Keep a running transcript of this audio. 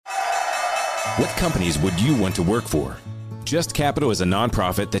What companies would you want to work for? Just Capital is a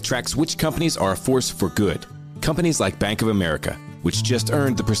nonprofit that tracks which companies are a force for good. Companies like Bank of America, which just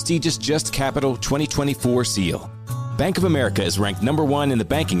earned the prestigious Just Capital 2024 seal. Bank of America is ranked #1 in the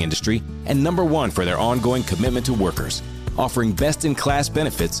banking industry and #1 for their ongoing commitment to workers, offering best-in-class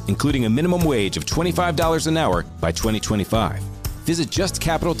benefits, including a minimum wage of $25 an hour by 2025. Visit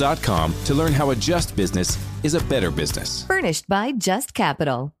justcapital.com to learn how a just business is a better business. Furnished by Just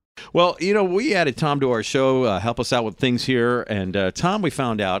Capital. Well, we added Tom to our show, help us out with things here. And Tom, we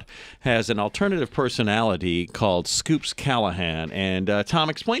found out, has an alternative personality called Scoops Callahan. And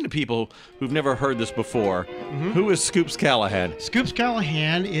Tom, explain to people who've never heard this before, who is Scoops Callahan? Scoops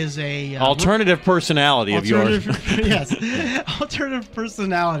Callahan is a... alternative personality of yours. Yes, alternative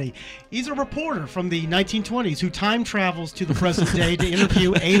personality. He's a reporter from the 1920s who time travels to the present day to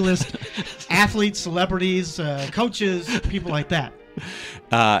interview A-list athletes, celebrities, coaches, people like that.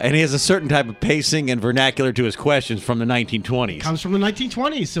 And he has a certain type of pacing and vernacular to his questions from the 1920s. Comes from the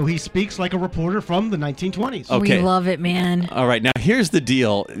 1920s, so he speaks like a reporter from the 1920s. Okay. We love it, man. All right, now here's the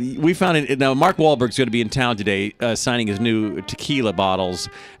deal. We found it. Now, Mark Wahlberg's going to be in town today signing his new tequila bottles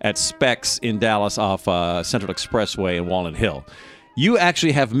at Specs in Dallas off Central Expressway in Walnut Hill. You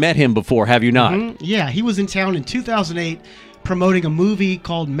actually have met him before, have you not? Mm-hmm. Yeah, he was in town in 2008 promoting a movie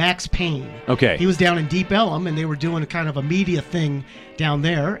called Max Payne. Okay. He was down in Deep Ellum, and they were doing a kind of a media thing down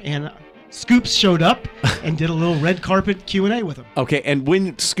there, and Scoops showed up and did a little red carpet Q&A with him. Okay, and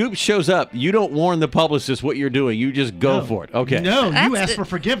when Scoops shows up, you don't warn the publicist what you're doing. You just go for it. Okay. No, you ask for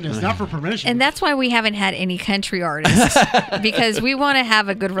forgiveness, not for permission. And that's why we haven't had any country artists, because we want to have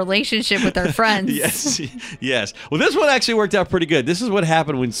a good relationship with our friends. Yes. Well, this one actually worked out pretty good. This is what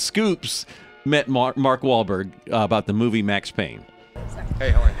happened when Scoops met Mark Wahlberg about the movie Max Payne. Hey,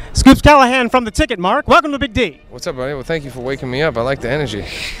 how are you? Scoops Callahan from The Ticket, Mark. Welcome to Big D. What's up, buddy? Well, thank you for waking me up. I like the energy.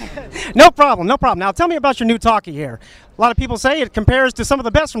 No problem. Now, tell me about your new talkie here. A lot of people say it compares to some of the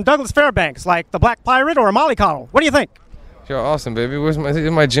best from Douglas Fairbanks, like the Black Pirate or a Mollycoddle. What do you think? You're awesome, baby. Where's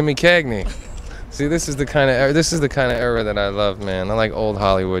my Jimmy Cagney? See, this is the kind of era that I love, man. I like old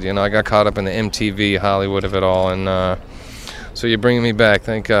Hollywood. I got caught up in the MTV Hollywood of it all, and so you're bringing me back.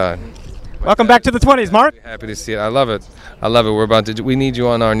 Thank God. Welcome back to the 20s, Mark. Happy to see it. I love it. We need you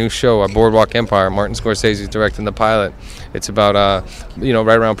on our new show, Boardwalk Empire. Martin Scorsese's directing the pilot. It's about,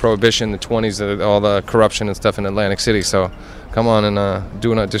 right around Prohibition, the 20s, all the corruption and stuff in Atlantic City. So come on and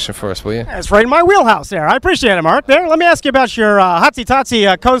do an audition for us, will you? That's right in my wheelhouse there. I appreciate it, Mark. There, let me ask you about your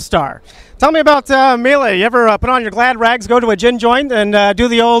Hotsy-Totsy co-star. Tell me about Mila. You ever put on your glad rags, go to a gin joint, and do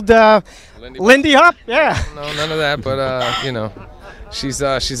the old Lindy Hop? Yeah. No, none of that, but, she's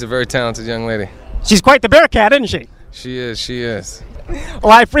a very talented young lady. She's quite the Bearcat, isn't she? She is.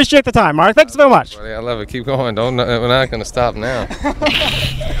 Well, I appreciate the time, Mark. Thanks so much. Buddy, I love it. Keep going. We're not going to stop now.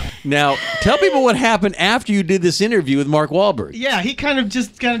 Now, tell people what happened after you did this interview with Mark Wahlberg. Yeah, he kind of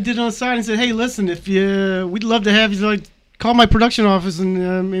did it on the side and said, "Hey, listen, we'd love to have you. Call my production office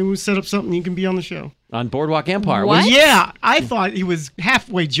and maybe we'll set up something. You can be on the show on Boardwalk Empire." What? Yeah, I thought he was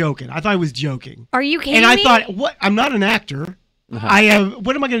halfway joking. I thought he was joking. Are you kidding me? And I me? thought, what? I'm not an actor. What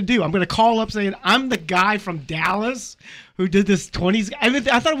am I going to do? I'm going to call up saying I'm the guy from Dallas who did this 20s.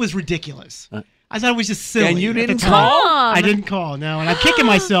 I thought it was ridiculous. I thought it was just silly. And you at the didn't time. call? I didn't call, no. And I'm kicking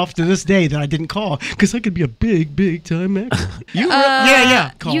myself to this day that I didn't call because I could be a big, big time actor.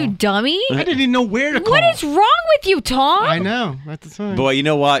 Call. You dummy. I didn't even know where to call. What is wrong with you, Tom? I know, at the time. Boy, you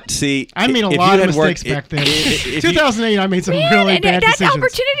know what? See, I made a lot of mistakes back then. 2008, I made some really bad decisions. That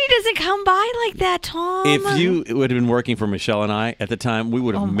opportunity doesn't come by like that, Tom. If you would have been working for Michelle and I at the time, we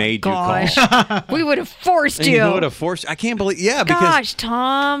would have made you call. We would have forced you. We would have forced. I can't believe. Yeah, because. Gosh,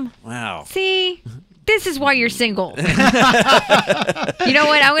 Tom. Wow. See. This is why you're single. You know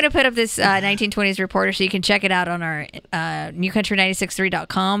what? I'm going to put up this 1920s reporter so you can check it out on our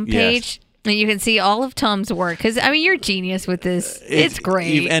newcountry963.com page. Yes. And you can see all of Tom's work. Because, you're a genius with this. It's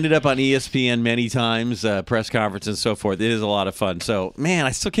great. You've ended up on ESPN many times, press conference and so forth. It is a lot of fun. So, man,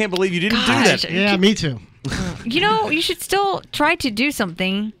 I still can't believe you didn't do that. Yeah, me too. You should still try to do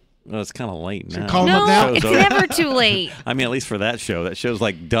something. Well, it's kind of late now. No, it's never too late. At least for that show. That show's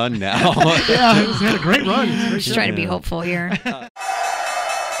done now. Yeah, it's had a great run. Just trying to be hopeful here.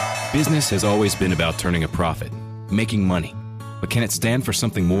 Business has always been about turning a profit, making money. But can it stand for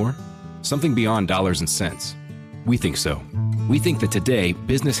something more? Something beyond dollars and cents? We think so. We think that today,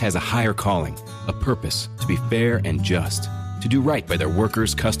 business has a higher calling, a purpose to be fair and just, to do right by their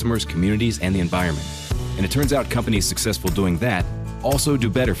workers, customers, communities, and the environment. And it turns out companies successful doing that also do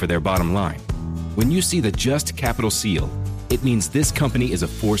better for their bottom line. When you see the Just Capital seal, it means this company is a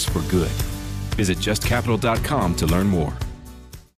force for good. Visit justcapital.com to learn more.